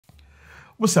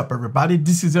What's up, everybody?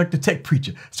 This is Eric the Tech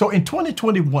Preacher. So in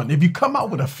 2021, if you come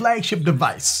out with a flagship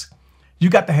device,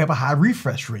 you got to have a high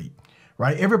refresh rate,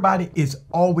 right? Everybody is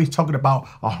always talking about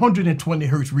 120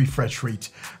 hertz refresh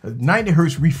rates, 90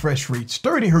 hertz refresh rates,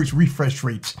 30 hertz refresh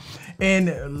rates. And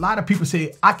a lot of people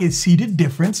say, I can see the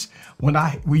difference when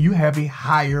you have a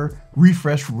higher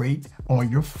refresh rate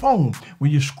on your phone, when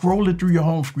you're scrolling through your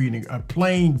home screen and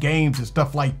playing games and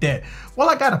stuff like that. Well,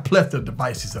 I got a plethora of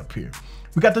devices up here.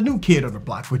 We got the new kid on the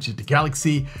block, which is the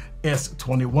Galaxy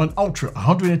S21 Ultra,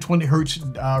 120 hertz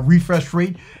refresh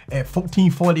rate at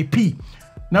 1440p.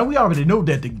 Now, we already know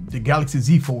that the Galaxy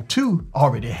Z Fold 2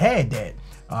 already had that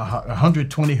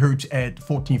 120 hertz at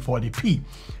 1440p.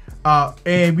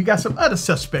 And we got some other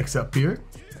suspects up here.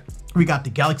 We got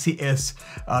the Galaxy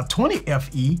S20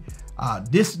 FE.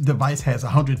 This device has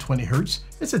 120 hertz.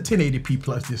 It's a 1080p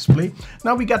plus display.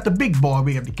 Now we got the big boy.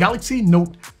 We have the Galaxy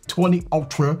Note 20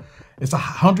 Ultra. It's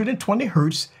 120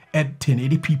 hertz at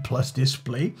 1080p plus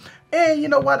display. And you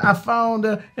know what? I found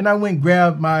and I went and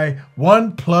grabbed my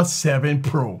OnePlus 7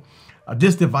 Pro.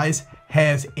 This device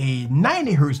has a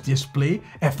 90 hertz display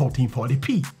at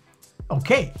 1440p.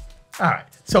 Okay. All right.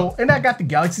 So, and I got the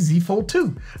Galaxy Z Fold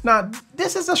 2. Now,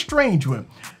 this is a strange one.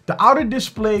 The outer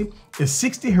display is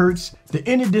 60 hertz. The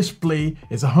inner display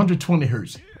is 120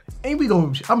 hertz. And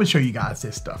I'm gonna show you guys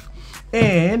this stuff.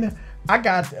 And I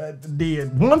got the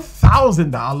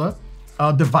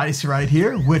 $1,000 device right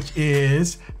here, which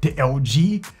is the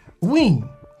LG Wing.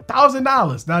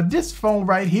 $1,000. Now, this phone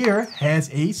right here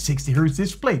has a 60 hertz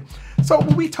display. So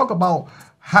when we talk about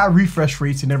high refresh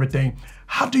rates and everything,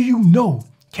 how do you know?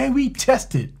 Can we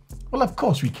test it? Well, of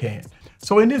course we can.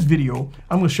 So in this video,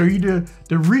 I'm gonna show you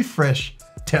the refresh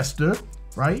tester,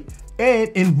 right? And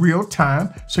in real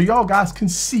time, so y'all guys can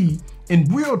see in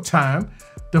real time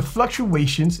the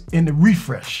fluctuations in the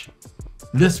refresh.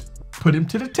 Let's put him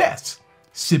to the test.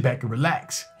 Sit back and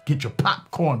relax, get your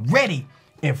popcorn ready,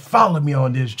 and follow me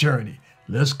on this journey.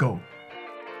 Let's go.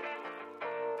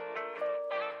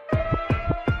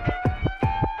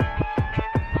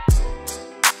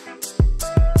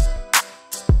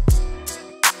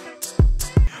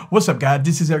 What's up, guys?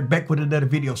 This is Eric back with another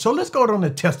video. So let's go on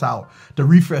and test out the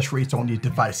refresh rates on these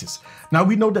devices. Now,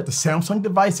 we know that the Samsung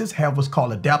devices have what's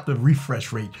called adaptive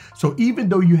refresh rate. So even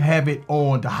though you have it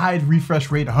on the highest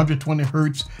refresh rate, 120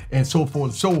 hertz and so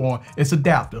forth and so on, it's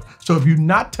adaptive. So if you're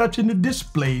not touching the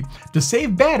display to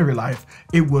save battery life,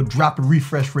 it will drop the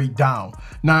refresh rate down.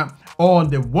 Now, on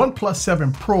the OnePlus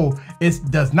 7 Pro, it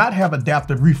does not have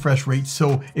adaptive refresh rate,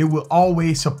 so it will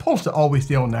supposed to always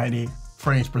stay on 90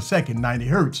 frames per second, 90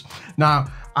 hertz.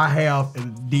 Now, I have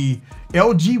the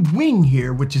LG Wing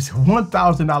here, which is a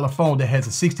 $1,000 phone that has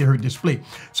a 60 hertz display.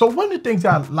 So one of the things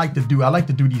I like to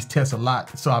do these tests a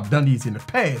lot, so I've done these in the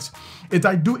past, is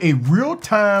I do a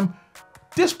real-time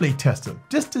display tester,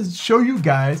 just to show you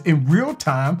guys in real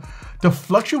time the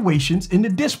fluctuations in the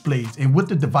displays and what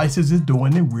the devices is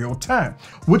doing in real time.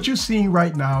 What you're seeing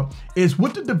right now is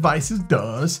what the devices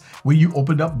does when you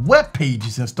open up web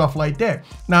pages and stuff like that.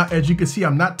 Now, as you can see,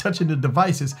 I'm not touching the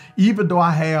devices, even though I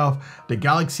have the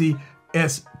Galaxy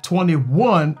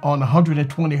S21 on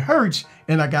 120 hertz,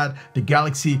 and I got the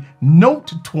Galaxy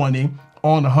Note 20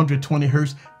 on 120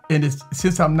 hertz. And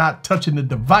since I'm not touching the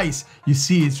device, you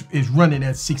see it's running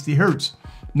at 60 hertz.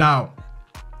 Now,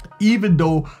 even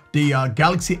though the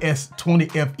Galaxy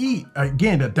S20 FE,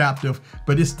 again, adaptive,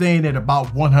 but it's staying at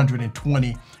about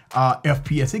 120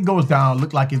 FPS. It goes down,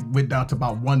 look like it went down to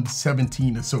about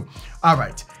 117 or so. All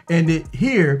right, and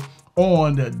here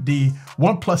on the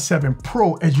OnePlus 7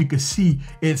 Pro, as you can see,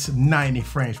 it's 90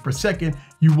 frames per second.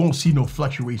 You won't see no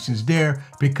fluctuations there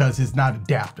because it's not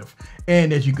adaptive.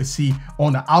 And as you can see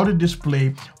on the outer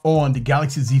display on the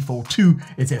Galaxy Z Fold 2,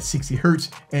 it's at 60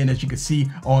 hertz. And as you can see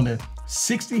on the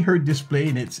 60 hertz display,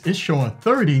 and it's showing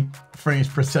 30 frames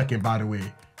per second, by the way.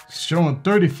 It's showing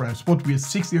 30 frames. It's supposed to be a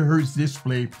 60 hertz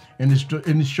display, and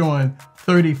it's showing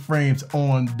 30 frames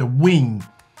on the Wing.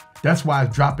 That's why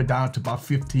it's dropping down to about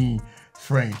 15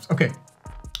 frames. Okay,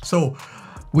 so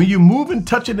when you move and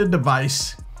touching the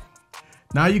device,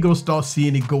 now you're gonna start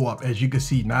seeing it go up. As you can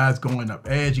see, now it's going up.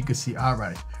 As you can see, all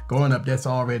right, going up, that's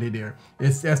already there.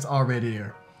 That's already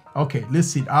there. Okay, let's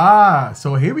see.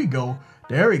 So here we go.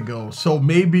 There we go. So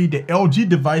maybe the LG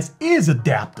device is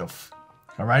adaptive.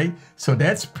 All right, so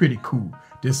that's pretty cool.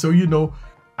 Just so you know,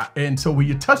 and so when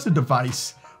you touch the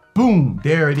device, boom,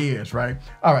 there it is, right?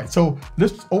 All right, so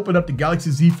let's open up the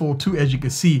Galaxy Z Fold 2. As you can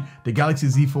see, the Galaxy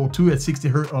Z Fold 2 at 60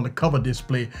 hertz on the cover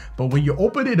display. But when you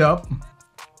open it up,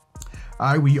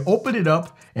 all right, when you open it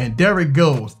up, and there it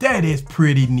goes. That is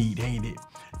pretty neat, ain't it?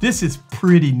 This is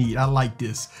pretty neat. I like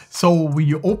this. So when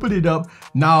you open it up,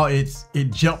 now it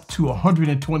jumped to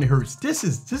 120 hertz. This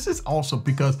is awesome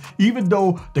because even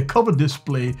though the cover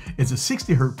display is a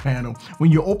 60 hertz panel,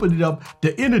 when you open it up,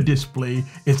 the inner display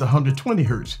is 120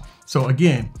 hertz. So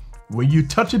again, when you're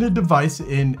touching the device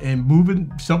and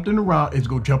moving something around, it's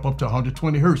gonna jump up to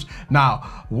 120 hertz.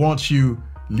 Now, once you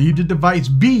leave the device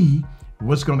be,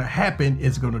 what's gonna happen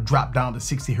is gonna drop down to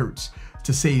 60 hertz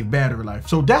to save battery life.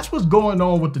 So that's what's going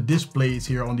on with the displays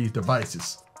here on these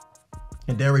devices.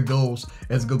 And there it goes.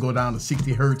 It's gonna go down to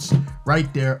 60 hertz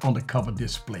right there on the cover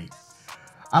display.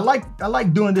 I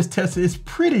like doing this test. It's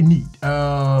pretty neat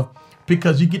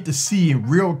because you get to see in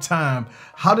real time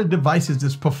how the devices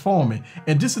is performing.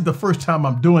 And this is the first time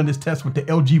I'm doing this test with the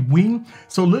LG Wing.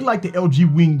 So it looks like the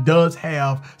LG Wing does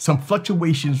have some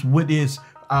fluctuations with its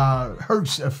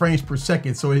hertz frames per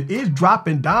second. So it is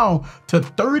dropping down to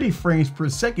 30 frames per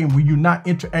second when you're not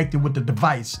interacting with the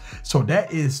device. So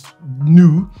that is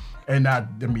new. And I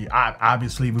mean,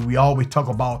 obviously, we always talk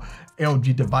about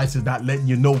LG devices not letting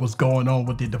you know what's going on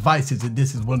with the devices. And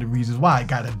this is one of the reasons why I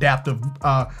got adaptive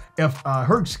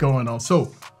hertz going on.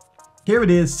 So here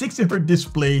it is, 60 hertz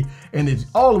display, and it's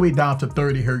all the way down to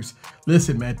 30 hertz.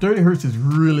 Listen, man, 30 hertz is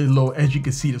really low. As you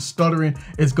can see, the stuttering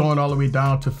is going all the way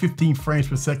down to 15 frames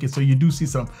per second. So you do see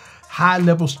some high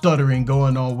level stuttering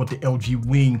going on with the LG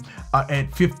Wing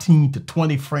at 15 to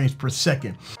 20 frames per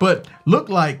second. But look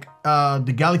like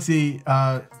the Galaxy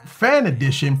Fan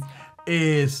Edition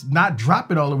is not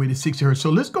dropping all the way to 60 hertz. So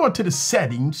let's go into the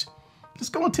settings. Let's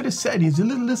go into the settings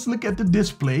and let's look at the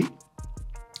display.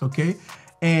 Okay.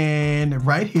 And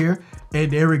right here,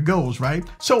 and there it goes, right?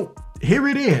 So here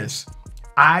it is.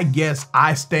 I guess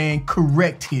I stand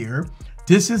correct here.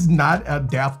 This is not an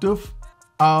adaptive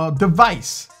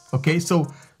device. Okay, so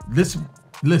listen,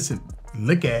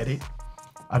 look at it.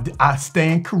 I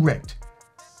stand correct.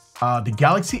 The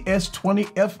Galaxy S20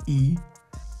 FE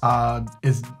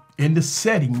is in the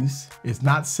settings. It's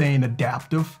not saying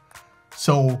adaptive.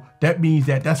 So that means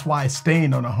that's why it's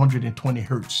staying on 120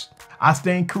 hertz. I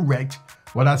stand correct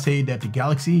when I say that the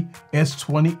Galaxy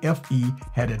S20 FE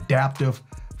had adaptive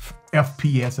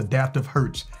FPS, adaptive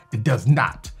hertz. It does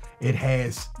not. It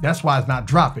has, that's why it's not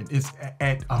dropping. It's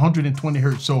at 120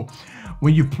 hertz. So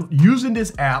when you're using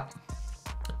this app,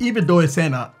 even though it's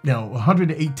saying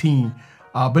 118,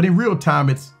 but in real time,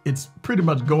 it's pretty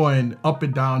much going up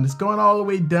and down. It's going all the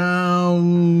way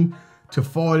down to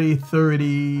 40,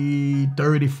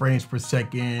 30 frames per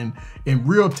second in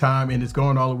real time, and it's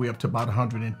going all the way up to about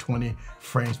 120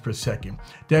 frames per second.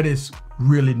 That is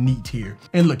really neat here.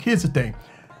 And look, here's the thing.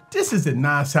 This is a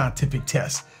non-scientific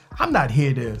test. I'm not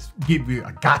here to give you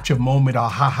a gotcha moment or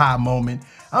ha-ha moment.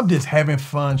 I'm just having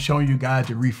fun showing you guys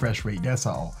the refresh rate, that's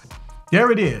all.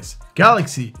 There it is,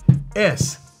 Galaxy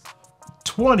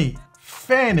S20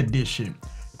 Fan Edition,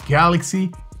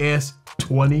 Galaxy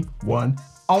S21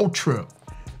 Ultra,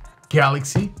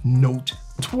 Galaxy Note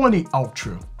 20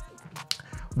 Ultra,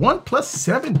 OnePlus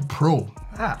 7 Pro.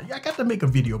 I got to make a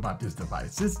video about this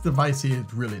device. This device here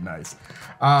is really nice.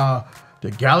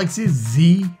 The Galaxy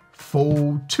Z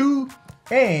Fold 2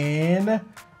 and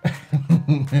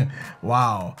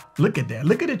wow, look at that.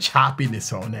 Look at the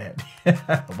choppiness on that.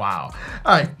 Wow.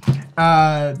 All right,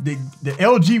 the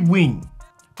LG Wing.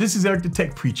 This is Eric the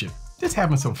Tech Preacher. Just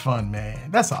having some fun, man.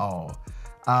 That's all.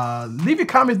 Leave your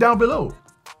comments down below.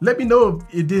 Let me know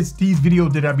if these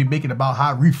videos that I'll be making about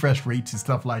high refresh rates and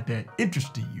stuff like that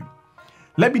interested you.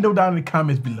 Let me know down in the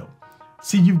comments below.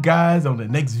 See you guys on the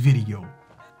next video.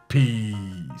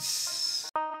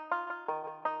 Peace.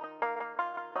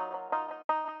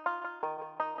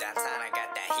 That's how